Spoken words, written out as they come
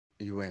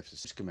you have the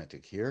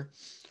schematic here.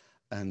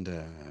 And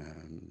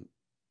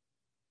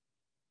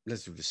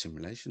let's do the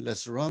simulation.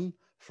 Let's run,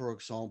 for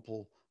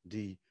example,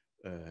 the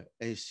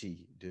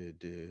AC,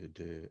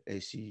 the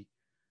AC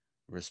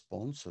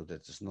response. So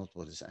that is not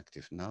what is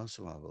active now.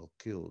 So I will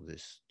kill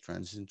this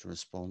transient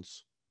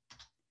response.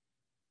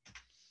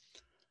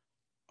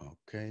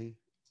 Okay.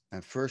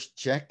 And first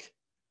check.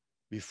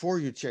 Before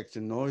you check the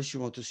noise, you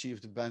want to see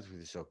if the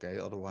bandwidth is okay.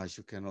 Otherwise,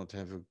 you cannot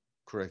have a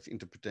correct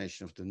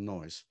interpretation of the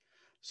noise.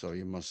 So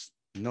you must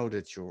know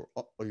that your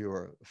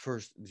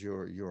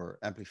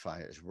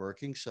amplifier is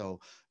working.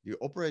 So the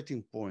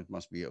operating point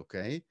must be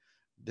okay.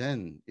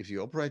 Then if the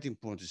operating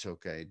point is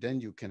okay, then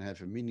you can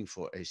have a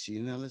meaningful AC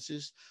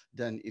analysis.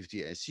 Then if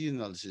the AC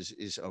analysis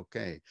is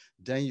okay,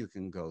 then you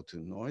can go to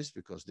noise,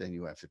 because then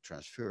you have a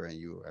transfer and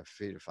you have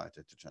verified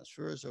that the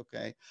transfer is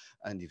okay.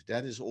 And if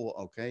that is all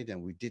okay,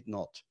 then we did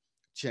not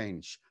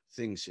change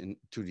things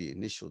to the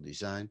initial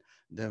design.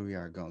 Then we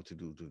are going to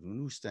do the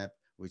new step,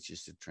 which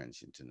is the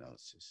transient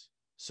analysis.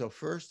 So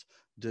first,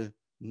 the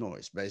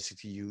noise.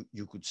 Basically,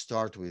 you could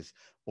start with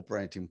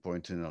operating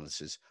point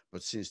analysis,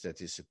 but since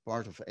that is a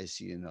part of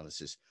AC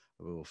analysis,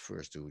 we will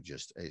first do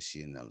just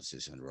AC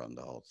analysis and run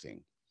the whole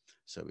thing.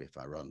 So if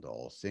I run the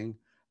whole thing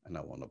and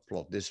I want to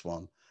plot this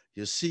one,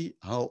 you see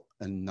how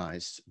a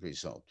nice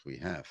result we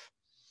have.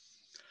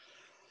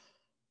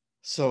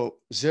 So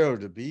 0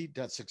 dB,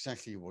 that's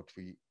exactly what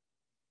we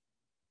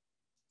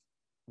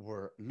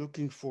were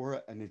looking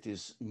for, and it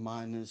is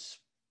minus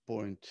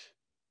 0.08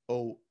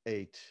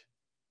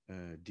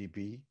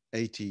 dB,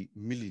 80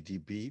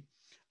 millidB.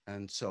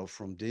 And so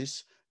from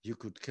this, you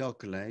could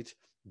calculate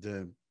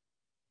the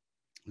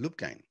loop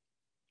gain.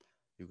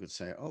 You could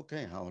say,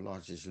 okay, how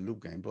large is the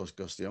loop gain?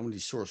 Because the only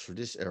source for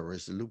this error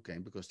is the loop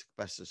gain, because the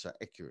capacitors are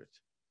accurate.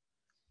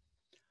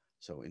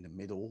 So in the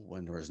middle,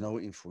 when there is no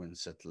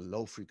influence at the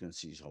low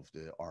frequencies of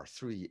the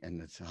R3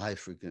 and at high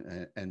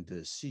frequency and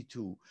the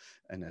C2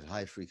 and at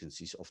high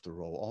frequencies of the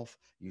roll off,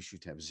 you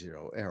should have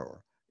 0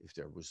 error if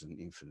there was an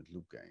infinite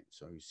loop gain.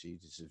 So you see,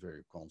 this is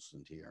very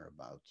constant here,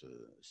 about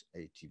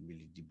 80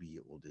 millidB,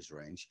 all this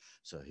range.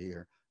 So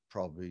here,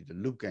 probably the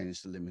loop gain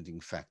is the limiting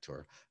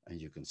factor, and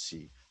you can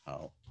see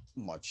how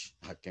much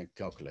I can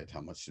calculate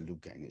how much the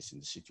loop gain is in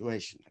the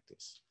situation like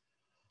this.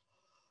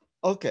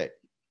 Okay.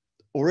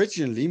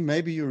 Originally,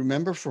 maybe you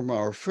remember from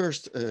our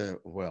first,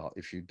 well,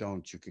 if you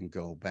don't, you can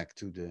go back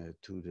to the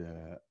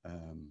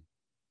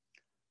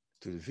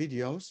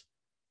videos,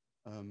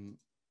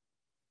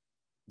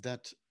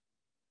 that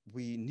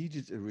we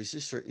needed a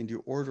resistor in the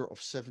order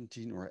of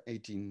 17 or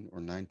 18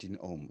 or 19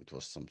 ohm. It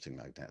was something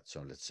like that.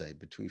 So let's say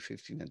between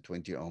 15 and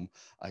 20 ohm,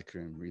 I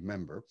can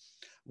remember,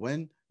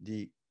 when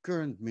the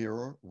current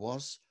mirror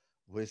was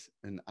with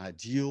an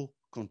ideal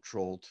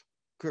controlled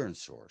current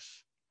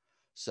source.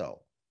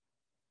 So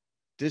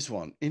this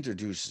one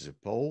introduces a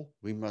pole.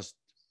 We must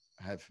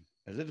have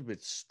a little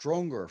bit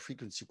stronger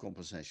frequency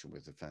compensation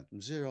with the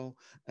phantom 0,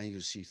 and you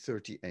see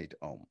 38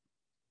 ohm.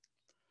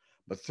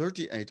 But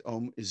 38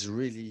 ohm is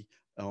really,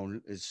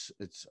 it's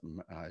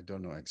I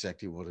don't know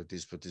exactly what it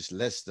is, but it's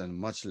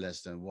much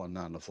less than 1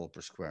 nanovolt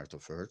per square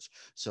of hertz.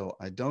 So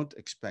I don't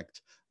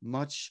expect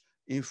much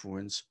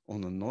influence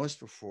on the noise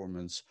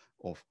performance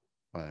of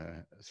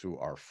through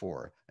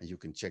R4. And you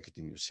can check it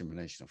in your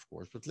simulation, of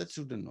course. But let's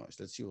do the noise.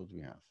 Let's see what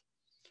we have.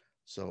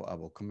 So I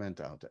will comment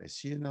out the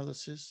AC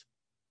analysis.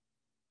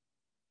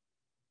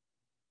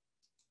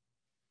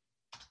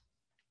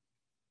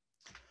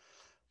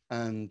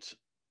 And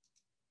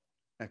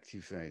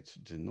activate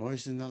the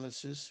noise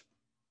analysis.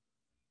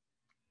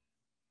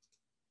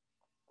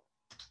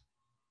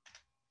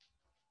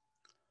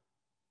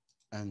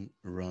 And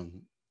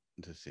run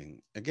the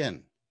thing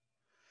again.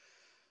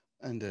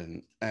 And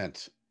then add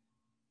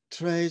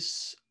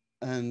trace,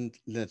 and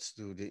let's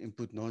do the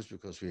input noise,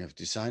 because we have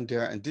designed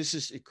there. And this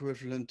is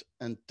equivalent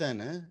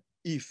antenna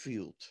E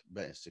field,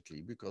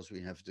 basically, because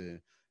we have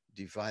the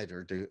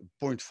divider, the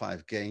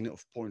 0.5 gain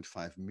of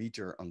 0.5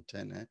 meter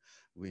antenna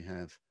we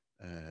have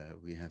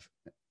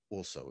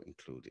also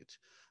included.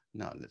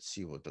 Now let's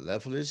see what the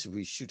level is.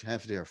 We should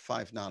have there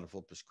 5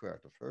 nanovolt per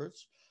square of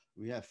hertz.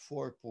 We have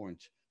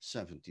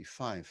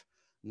 4.75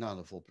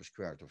 nanovolt per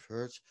square of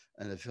hertz,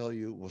 and the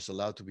value was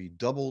allowed to be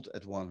doubled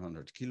at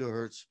 100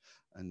 kilohertz,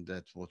 and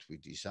that's what we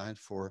designed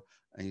for.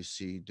 And you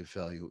see the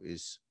value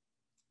is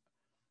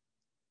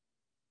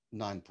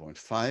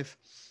 9.5,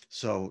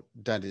 so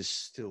that is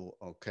still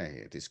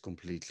okay. It is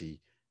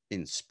completely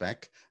in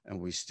spec, and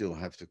we still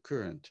have the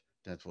current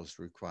that was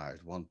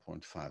required,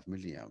 1.5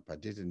 milliamp. I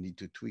didn't need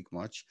to tweak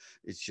much.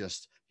 It's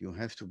just you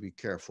have to be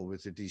careful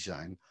with the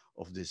design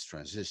of this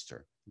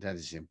transistor. That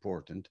is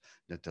important,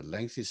 that the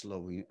length is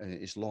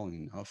long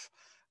enough.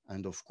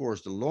 And of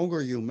course, the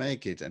longer you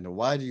make it and the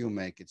wider you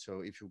make it,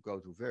 so if you go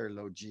to very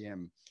low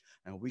GM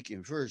and weak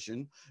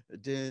inversion,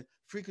 the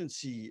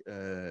frequency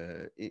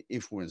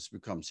influence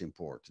becomes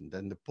important.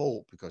 Then the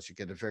pole, because you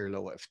get a very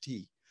low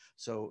FT.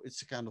 So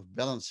it's a kind of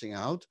balancing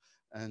out.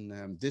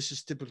 And this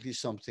is typically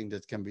something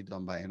that can be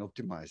done by an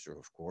optimizer,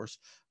 of course,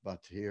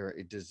 but here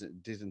it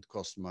didn't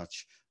cost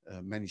much,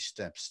 many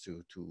steps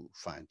to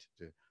find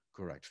the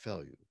correct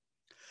value.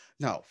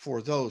 Now,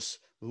 for those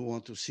who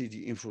want to see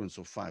the influence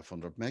of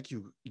 500 meg,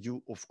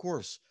 you of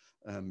course,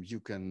 you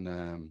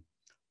can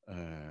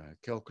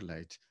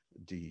calculate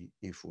the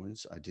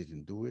influence. I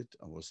didn't do it.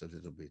 I was a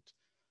little bit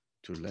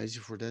too lazy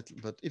for that.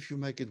 But if you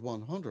make it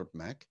 100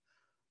 meg,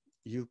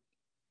 you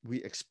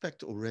we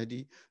expect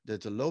already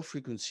that the low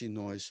frequency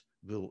noise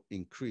will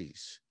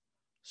increase.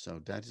 So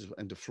that is,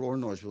 and the floor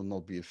noise will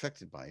not be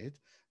affected by it.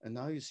 And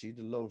now you see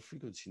the low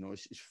frequency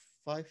noise is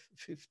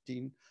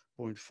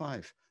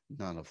 515.5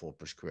 nanovolt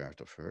per square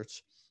of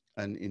hertz.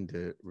 And in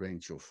the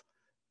range of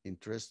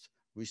interest,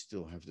 we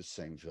still have the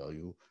same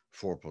value,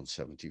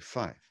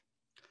 4.75.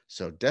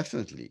 So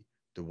definitely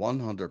the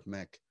 100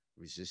 meg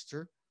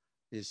resistor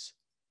is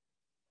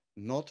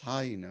not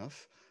high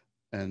enough,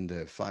 and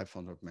the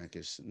 500 meg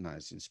is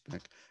nice in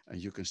spec, and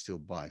you can still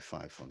buy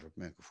 500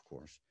 meg, of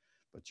course,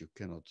 but you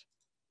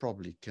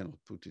probably cannot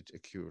put it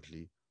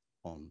accurately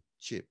on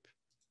chip.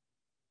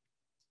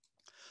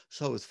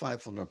 So with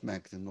 500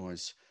 meg, the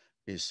noise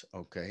is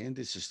okay, and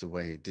this is the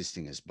way this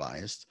thing is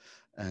biased,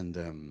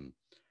 and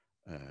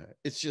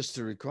it's just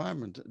a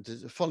requirement,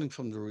 falling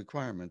from the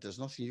requirement. There's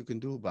nothing you can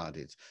do about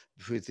it.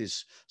 With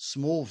this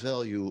small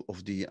value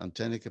of the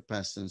antenna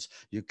capacitance,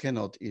 you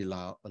cannot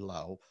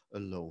allow a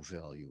low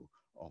value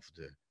of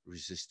the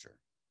resistor.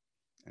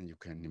 And you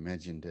can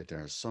imagine that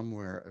there's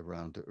somewhere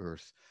around the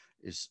Earth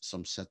is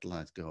some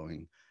satellite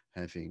going,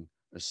 having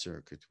a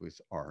circuit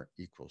with R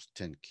equals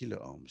 10 kilo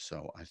ohms.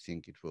 So I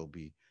think it will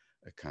be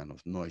a kind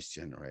of noise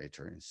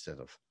generator instead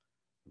of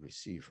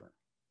receiver.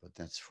 But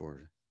that's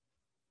for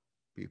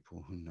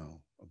people who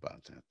know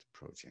about that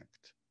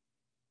project.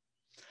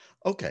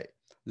 Okay,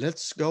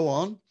 let's go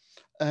on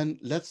and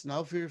let's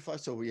now verify.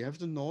 So we have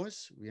the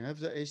noise, we have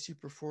the AC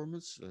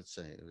performance. Let's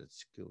say,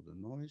 let's kill the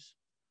noise.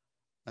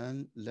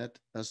 And let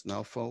us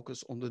now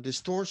focus on the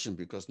distortion,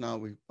 because now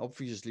we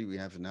obviously we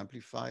have an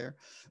amplifier.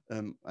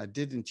 I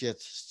didn't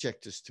yet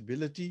check the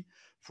stability.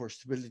 For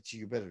stability,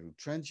 you better do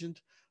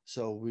transient.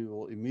 So we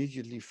will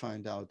immediately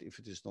find out if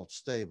it is not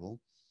stable,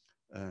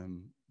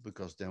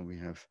 because then we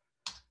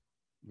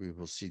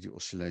will see the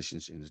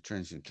oscillations in the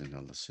transient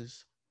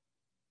analysis.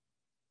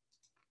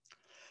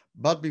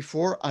 But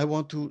before I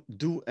want to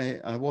do a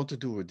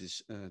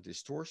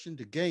distortion.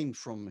 The gain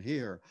from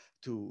here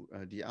to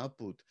the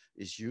output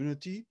is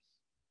unity.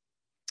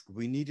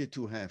 We needed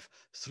to have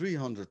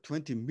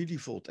 320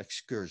 millivolt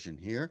excursion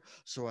here.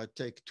 So I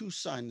take two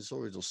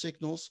sinusoidal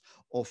signals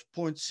of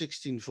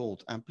 0.16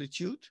 volt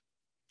amplitude,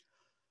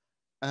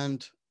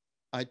 and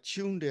I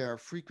tune their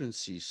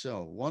frequency,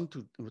 so 1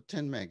 to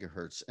 10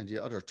 megahertz and the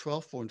other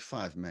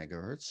 12.5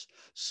 megahertz.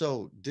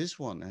 So this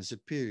one has a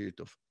period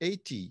of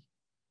 80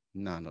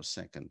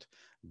 nanosecond,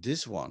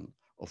 this one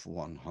of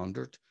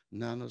 100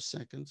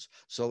 nanoseconds.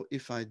 So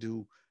if I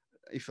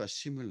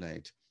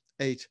simulate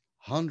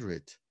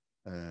 800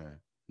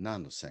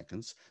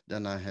 nanoseconds,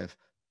 then I have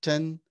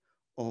 10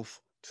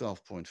 of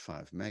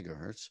 12.5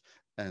 megahertz,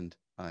 and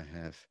I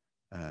have,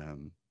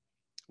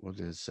 what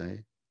did it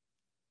say?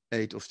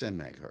 8 of 10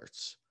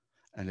 megahertz,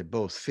 and they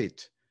both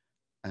fit.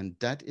 And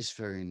that is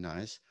very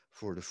nice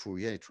for the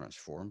Fourier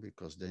transform,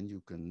 because then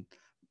you can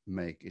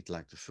make it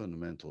like the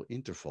fundamental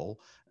interval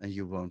and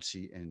you won't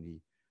see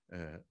any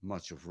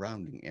much of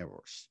rounding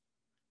errors.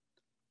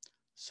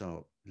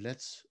 So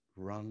let's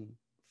run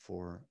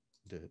for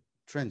the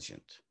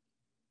transient.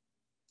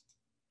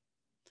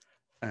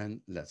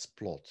 And let's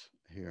plot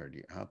here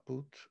the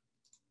output.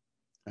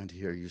 And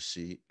here you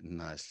see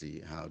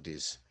nicely how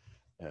this,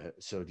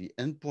 so the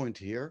endpoint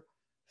here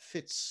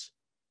fits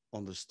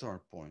on the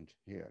start point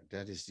here.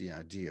 That is the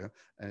idea.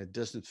 And it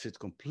doesn't fit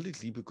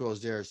completely because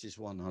there's this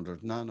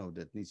 100 nano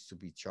that needs to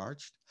be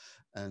charged.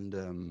 And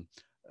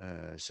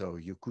so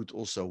you could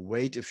also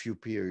wait a few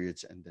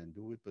periods and then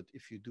do it. But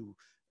if you do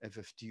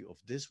FFT of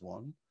this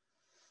one,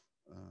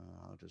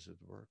 how does it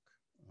work?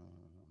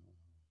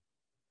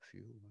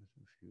 Few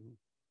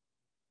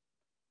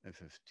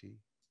FFT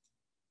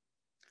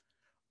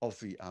of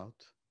V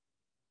out,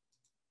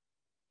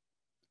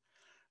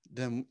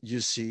 then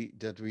you see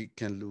that we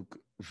can look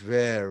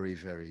very,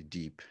 very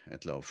deep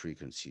at low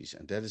frequencies.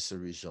 And that is the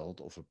result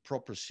of a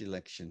proper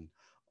selection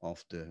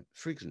of the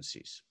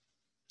frequencies.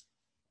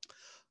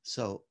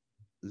 So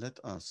let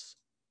us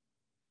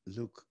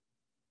look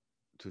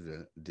to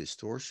the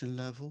distortion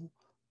level.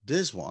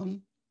 This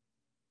one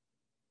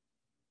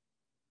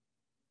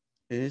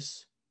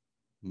is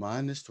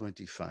minus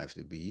 25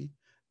 dB.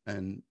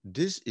 And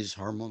this is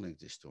harmonic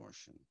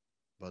distortion,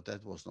 but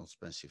that was not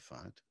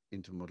specified.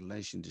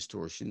 Intermodulation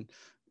distortion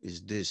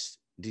is this.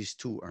 These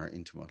two are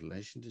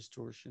intermodulation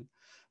distortion.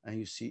 And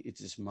you see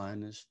it is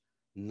minus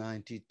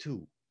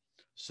 92.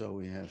 So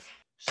we have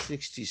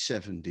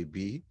 67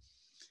 dB,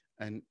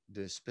 and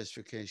the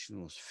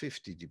specification was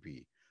 50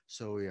 dB.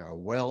 So we are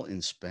well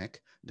in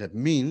spec. That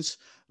means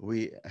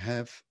we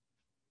have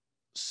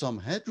some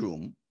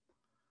headroom,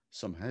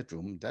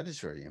 that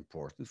is very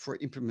important for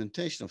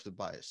implementation of the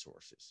bias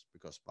sources,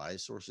 because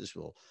bias sources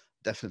will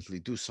definitely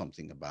do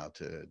something about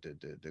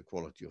the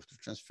quality of the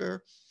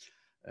transfer.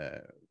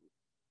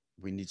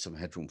 We need some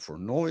headroom for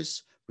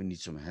noise. We need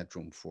some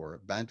headroom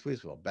for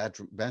bandwidth. Well,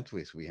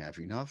 bandwidth we have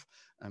enough,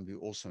 and we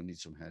also need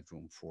some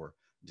headroom for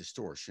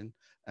distortion.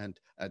 And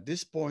at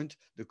this point,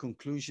 the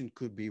conclusion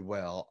could be,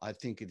 well, I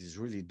think it is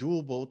really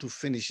doable to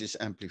finish this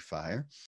amplifier